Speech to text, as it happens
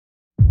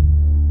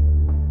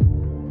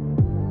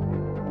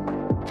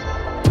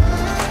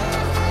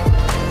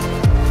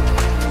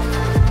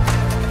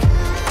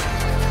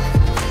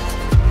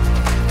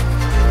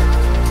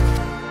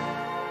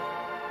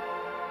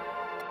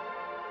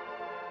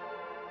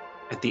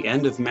At the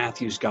end of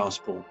Matthew's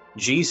gospel,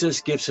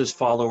 Jesus gives his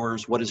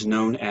followers what is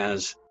known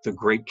as the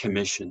Great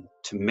Commission,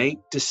 to make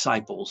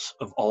disciples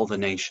of all the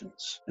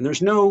nations. And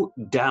there's no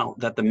doubt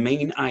that the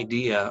main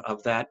idea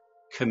of that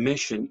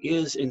commission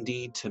is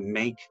indeed to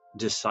make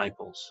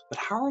disciples. But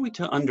how are we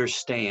to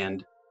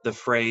understand the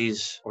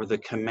phrase or the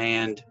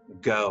command,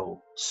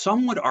 go?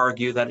 Some would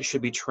argue that it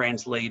should be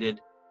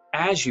translated,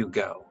 as you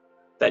go.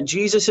 That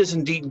Jesus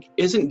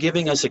isn't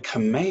giving us a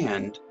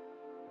command,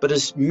 but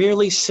is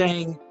merely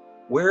saying,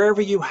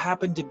 wherever you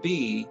happen to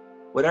be,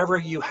 whatever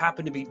you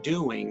happen to be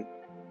doing,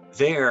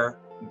 there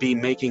be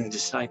making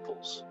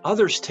disciples.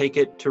 Others take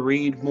it to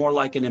read more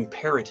like an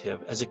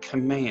imperative, as a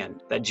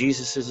command, that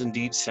Jesus is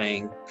indeed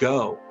saying,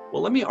 go.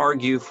 Well, let me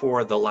argue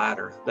for the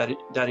latter, that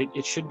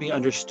it should be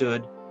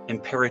understood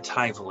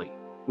imperatively.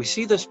 We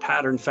see this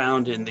pattern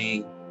found in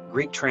the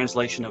Greek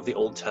translation of the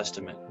Old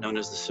Testament, known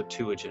as the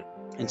Septuagint.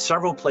 In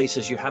several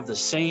places, you have the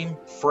same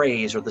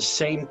phrase or the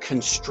same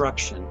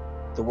construction,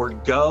 the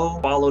word go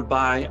followed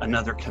by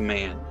another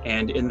command.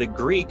 And in the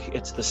Greek,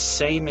 it's the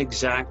same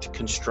exact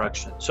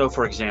construction. So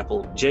for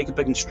example, Jacob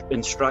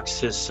instructs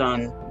his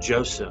son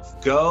Joseph,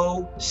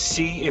 go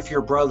see if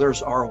your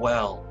brothers are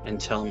well and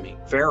tell me.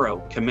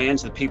 Pharaoh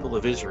commands the people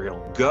of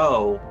Israel,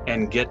 go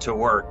and get to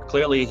work.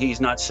 Clearly,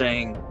 he's not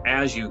saying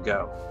as you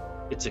go.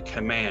 It's a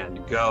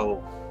command,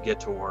 go,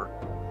 get to work.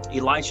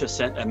 Elisha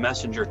sent a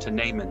messenger to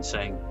Naaman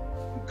saying,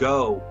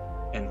 go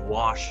and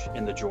wash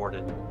in the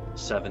Jordan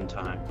 7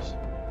 times.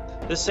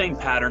 This same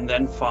pattern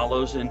then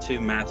follows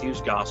into Matthew's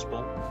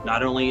gospel.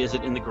 Not only is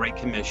it in the Great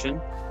Commission,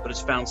 but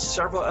it's found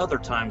several other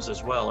times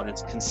as well, and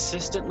it's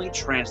consistently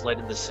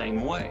translated the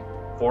same way.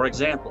 For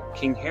example,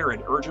 King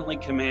Herod urgently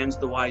commands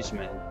the wise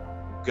men,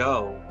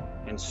 go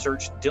and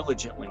search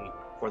diligently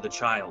for the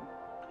child.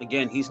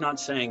 Again, he's not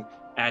saying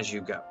as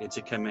you go, it's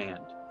a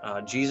command.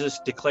 Jesus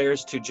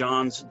declares to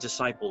John's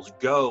disciples,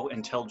 go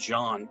and tell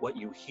John what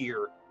you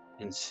hear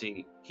and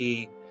see.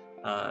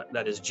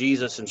 That is,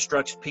 Jesus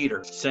instructs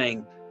Peter,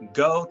 saying,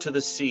 go to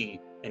the sea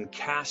and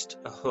cast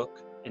a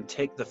hook and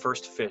take the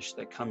first fish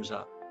that comes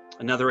up.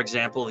 Another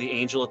example, the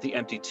angel at the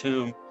empty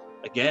tomb,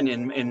 again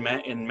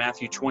in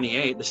Matthew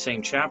 28, the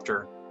same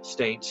chapter,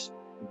 states,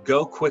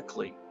 go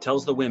quickly,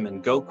 tells the women,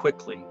 go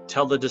quickly,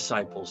 tell the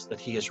disciples that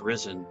he has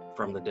risen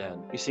from the dead.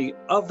 You see,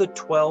 of the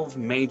 12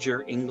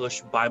 major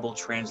English Bible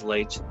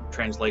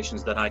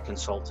translations that I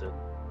consulted,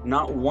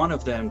 not one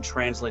of them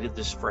translated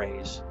this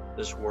phrase,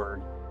 this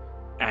word,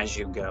 as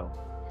you go.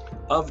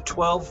 Of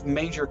 12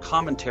 major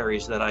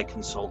commentaries that I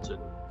consulted,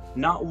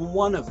 not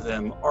one of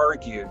them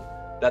argued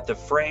that the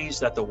phrase,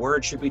 that the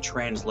word should be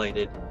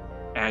translated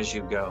as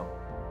you go.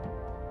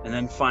 And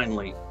then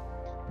finally,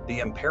 the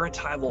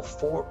imperatival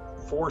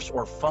force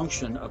or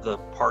function of the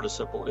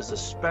participle is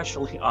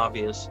especially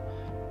obvious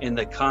in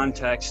the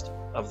context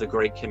of the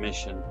Great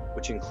Commission,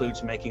 which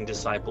includes making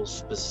disciples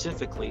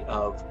specifically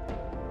of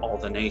all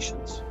the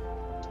nations.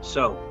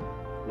 So,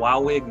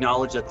 while we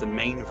acknowledge that the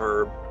main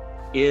verb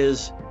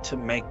is to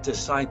make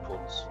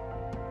disciples,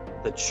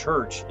 the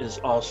church is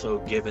also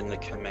given the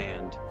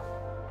command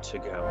to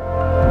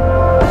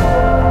go.